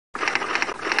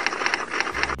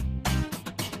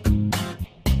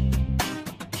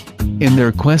In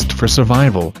their quest for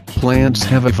survival, plants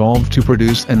have evolved to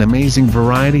produce an amazing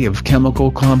variety of chemical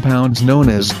compounds known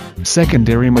as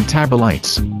secondary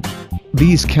metabolites.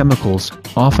 These chemicals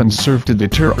often serve to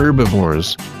deter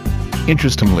herbivores.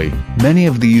 Interestingly, many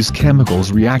of these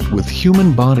chemicals react with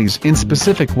human bodies in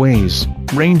specific ways,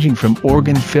 ranging from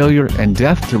organ failure and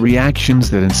death to reactions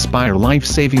that inspire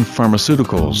life-saving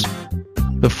pharmaceuticals.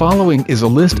 The following is a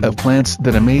list of plants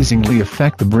that amazingly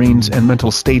affect the brains and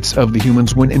mental states of the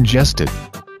humans when ingested.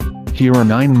 Here are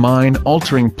 9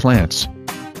 mind-altering plants.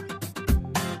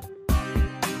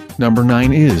 Number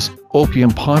 9 is opium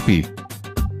poppy.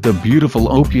 The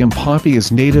beautiful opium poppy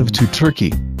is native to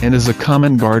Turkey, and is a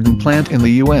common garden plant in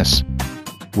the US.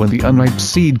 When the unripe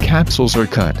seed capsules are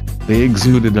cut, they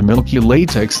exuded a milky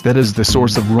latex that is the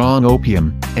source of raw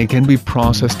opium, and can be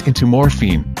processed into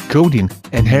morphine, codeine,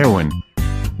 and heroin.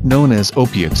 Known as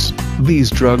opiates, these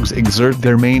drugs exert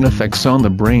their main effects on the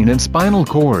brain and spinal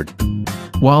cord.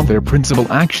 While their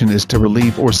principal action is to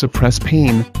relieve or suppress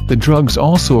pain, the drugs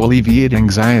also alleviate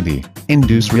anxiety,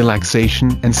 induce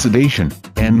relaxation and sedation,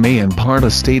 and may impart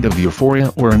a state of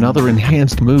euphoria or another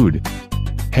enhanced mood.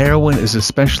 Heroin is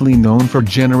especially known for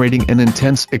generating an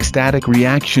intense ecstatic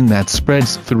reaction that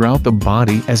spreads throughout the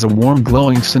body as a warm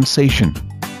glowing sensation.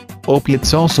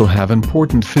 Opiates also have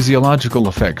important physiological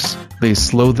effects. They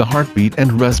slow the heartbeat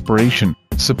and respiration,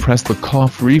 suppress the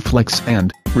cough reflex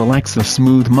and relax the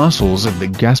smooth muscles of the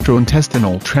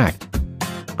gastrointestinal tract.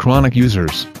 Chronic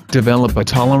users develop a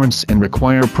tolerance and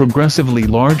require progressively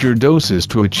larger doses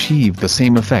to achieve the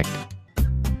same effect.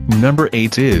 Number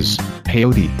 8 is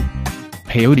peyote.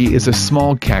 Peyote is a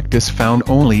small cactus found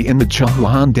only in the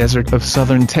Chihuahuan Desert of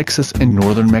southern Texas and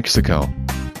northern Mexico.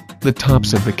 The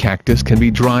tops of the cactus can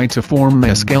be dried to form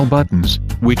mescal buttons,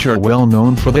 which are well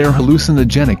known for their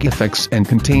hallucinogenic effects and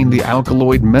contain the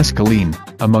alkaloid mescaline,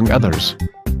 among others.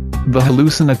 The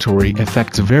hallucinatory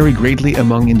effects vary greatly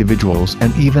among individuals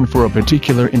and even for a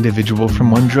particular individual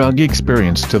from one drug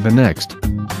experience to the next.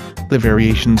 The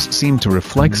variations seem to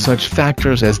reflect such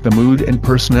factors as the mood and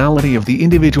personality of the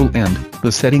individual and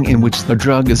the setting in which the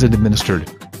drug is administered.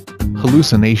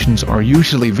 Hallucinations are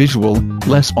usually visual,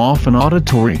 less often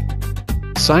auditory.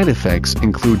 Side effects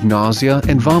include nausea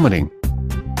and vomiting.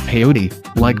 Peyote,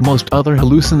 like most other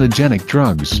hallucinogenic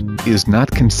drugs, is not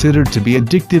considered to be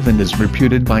addictive and is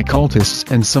reputed by cultists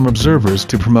and some observers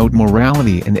to promote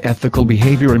morality and ethical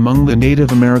behavior among the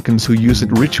Native Americans who use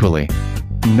it ritually.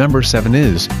 Number 7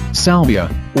 is salvia,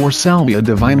 or Salvia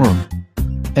divinorum.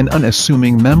 An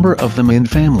unassuming member of the mint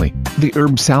family, the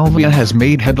herb salvia has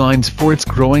made headlines for its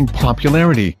growing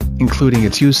popularity, including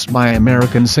its use by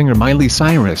American singer Miley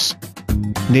Cyrus.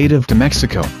 Native to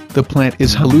Mexico, the plant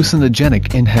is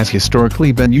hallucinogenic and has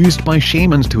historically been used by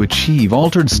shamans to achieve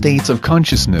altered states of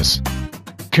consciousness.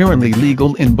 Currently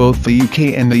legal in both the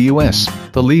UK and the US,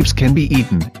 the leaves can be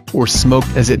eaten, or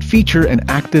smoked as it feature an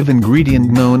active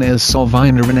ingredient known as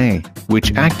salvinerrin A,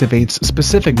 which activates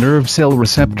specific nerve cell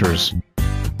receptors.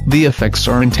 The effects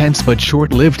are intense but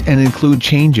short-lived and include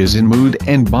changes in mood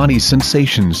and body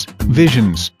sensations,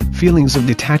 visions, feelings of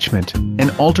detachment, and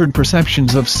altered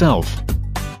perceptions of self.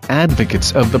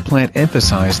 Advocates of the plant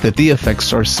emphasize that the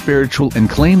effects are spiritual and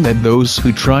claim that those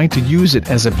who try to use it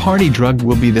as a party drug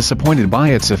will be disappointed by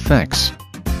its effects.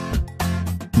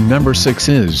 Number 6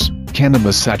 is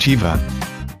cannabis sativa.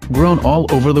 Grown all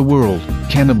over the world,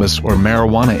 cannabis or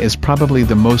marijuana is probably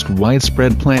the most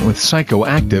widespread plant with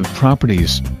psychoactive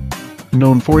properties.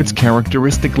 Known for its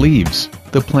characteristic leaves,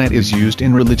 the plant is used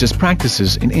in religious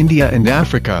practices in India and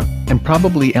Africa, and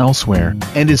probably elsewhere,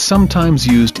 and is sometimes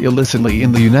used illicitly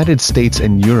in the United States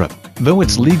and Europe, though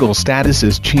its legal status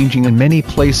is changing in many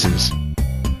places.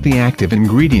 The active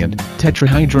ingredient,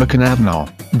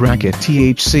 tetrahydrocannabinol,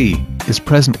 (THC), is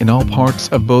present in all parts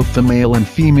of both the male and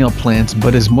female plants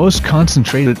but is most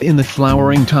concentrated in the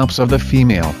flowering tops of the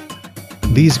female.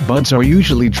 These buds are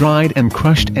usually dried and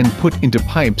crushed and put into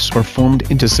pipes or formed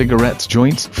into cigarette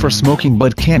joints for smoking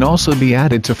but can also be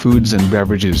added to foods and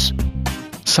beverages.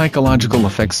 Psychological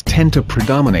effects tend to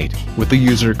predominate, with the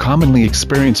user commonly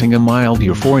experiencing a mild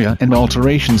euphoria and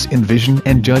alterations in vision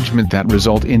and judgment that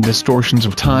result in distortions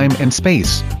of time and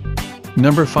space.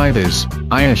 Number 5 is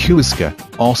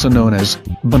ayahuasca, also known as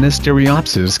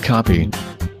Banisteriopsis caapi.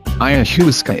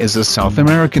 Ayahuasca is a South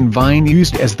American vine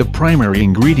used as the primary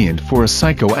ingredient for a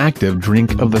psychoactive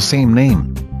drink of the same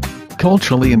name.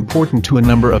 Culturally important to a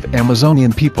number of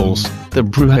Amazonian peoples, the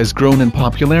brew has grown in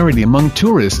popularity among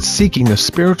tourists seeking a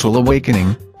spiritual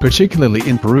awakening, particularly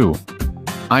in Peru.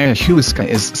 Ayahuasca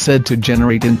is said to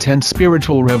generate intense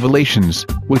spiritual revelations,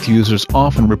 with users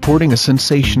often reporting a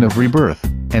sensation of rebirth,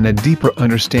 and a deeper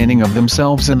understanding of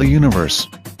themselves and the universe.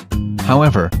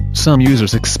 However, some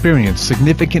users experience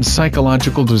significant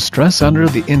psychological distress under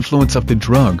the influence of the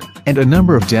drug, and a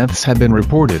number of deaths have been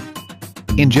reported.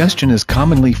 Ingestion is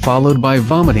commonly followed by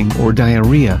vomiting or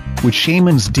diarrhea, which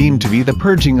shamans deem to be the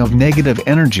purging of negative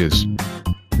energies.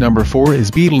 Number 4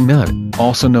 is betel nut,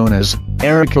 also known as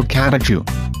Areca catechu.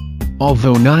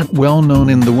 Although not well known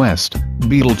in the West,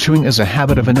 betel chewing is a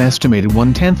habit of an estimated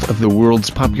 1/10 of the world's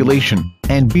population,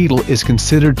 and betel is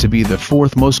considered to be the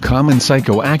 4th most common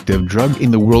psychoactive drug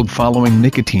in the world following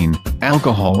nicotine,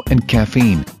 alcohol and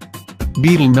caffeine.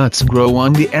 Betel nuts grow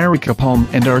on the areca palm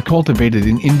and are cultivated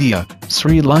in India,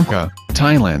 Sri Lanka,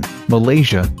 Thailand,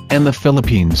 Malaysia, and the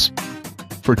Philippines.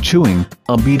 For chewing,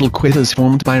 a betel quid is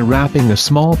formed by wrapping a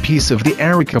small piece of the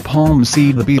areca palm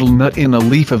seed the betel nut in a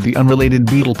leaf of the unrelated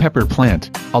betel pepper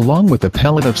plant, along with a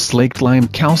pellet of slaked lime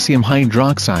calcium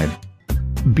hydroxide.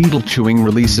 Betel chewing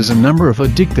releases a number of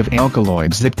addictive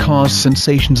alkaloids that cause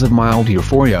sensations of mild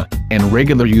euphoria, and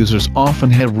regular users often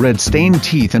have red-stained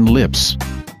teeth and lips.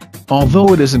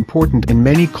 Although it is important in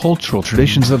many cultural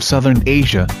traditions of Southern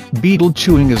Asia, betel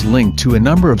chewing is linked to a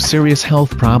number of serious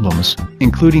health problems,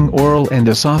 including oral and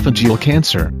esophageal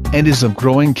cancer, and is of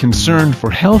growing concern for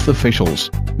health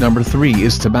officials. Number 3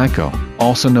 is tobacco,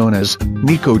 also known as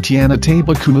Nicotiana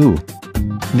tabacumu.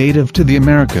 Native to the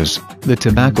Americas, the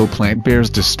tobacco plant bears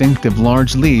distinctive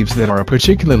large leaves that are a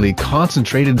particularly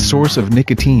concentrated source of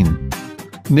nicotine.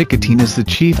 Nicotine is the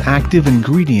chief active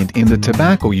ingredient in the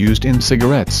tobacco used in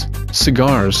cigarettes,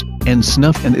 cigars, and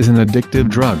snuff and is an addictive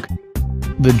drug.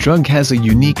 The drug has a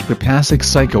unique Pipasic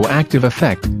psychoactive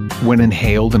effect. When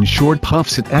inhaled in short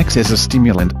puffs it acts as a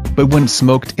stimulant, but when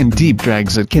smoked in deep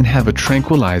drags it can have a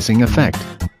tranquilizing effect.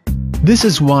 This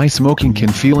is why smoking can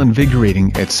feel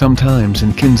invigorating at some times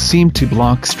and can seem to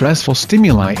block stressful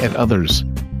stimuli at others.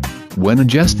 When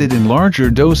ingested in larger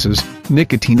doses,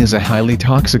 nicotine is a highly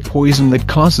toxic poison that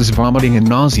causes vomiting and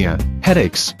nausea,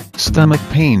 headaches, stomach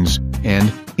pains,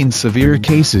 and, in severe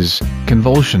cases,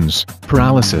 convulsions,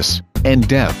 paralysis, and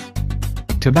death.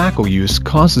 Tobacco use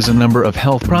causes a number of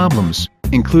health problems,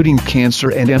 including cancer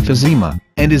and emphysema,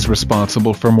 and is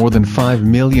responsible for more than 5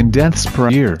 million deaths per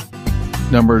year.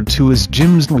 Number 2 is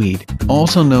jimsonweed,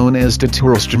 also known as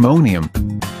Deuterostramonium.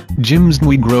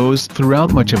 Jimsonweed grows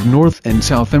throughout much of North and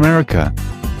South America.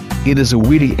 It is a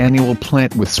weedy annual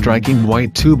plant with striking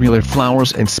white tubular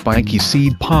flowers and spiky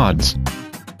seed pods.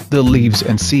 The leaves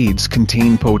and seeds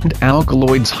contain potent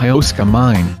alkaloids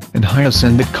hyoscyamine and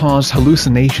hyoscine that cause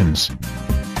hallucinations.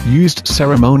 Used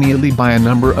ceremonially by a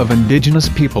number of indigenous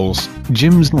peoples,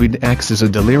 jimsonweed acts as a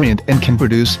deliriant and can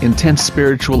produce intense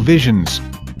spiritual visions.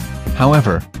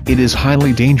 However, it is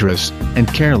highly dangerous, and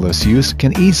careless use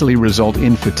can easily result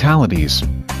in fatalities.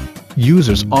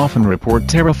 Users often report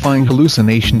terrifying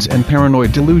hallucinations and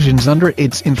paranoid delusions under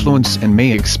its influence and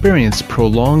may experience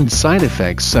prolonged side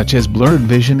effects such as blurred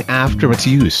vision after its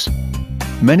use.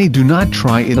 Many do not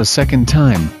try it a second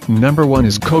time. Number 1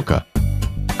 is coca.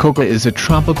 Coca is a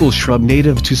tropical shrub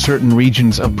native to certain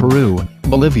regions of Peru,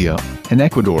 Bolivia, and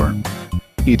Ecuador.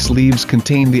 Its leaves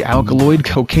contain the alkaloid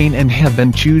cocaine and have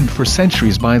been chewed for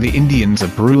centuries by the Indians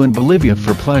of Peru and Bolivia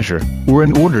for pleasure, or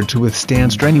in order to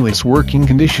withstand strenuous working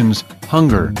conditions,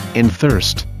 hunger, and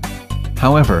thirst.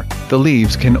 However, the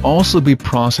leaves can also be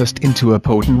processed into a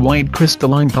potent white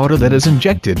crystalline powder that is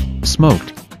injected,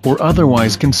 smoked, or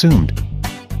otherwise consumed.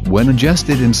 When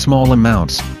ingested in small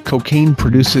amounts, cocaine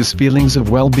produces feelings of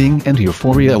well-being and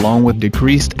euphoria along with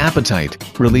decreased appetite,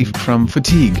 relief from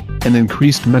fatigue, and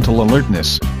increased mental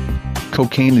alertness.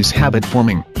 Cocaine is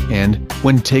habit-forming, and,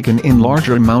 when taken in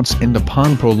larger amounts and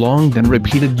upon prolonged and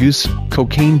repeated use,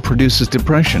 cocaine produces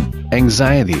depression,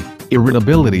 anxiety,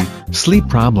 irritability, sleep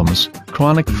problems,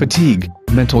 chronic fatigue,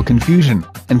 mental confusion,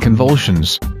 and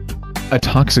convulsions. A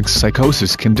toxic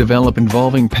psychosis can develop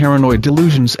involving paranoid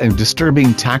delusions and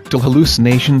disturbing tactile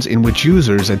hallucinations in which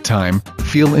users at times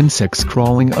feel insects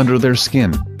crawling under their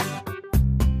skin.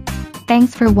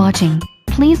 Thanks for watching.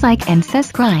 Please like and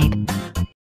subscribe.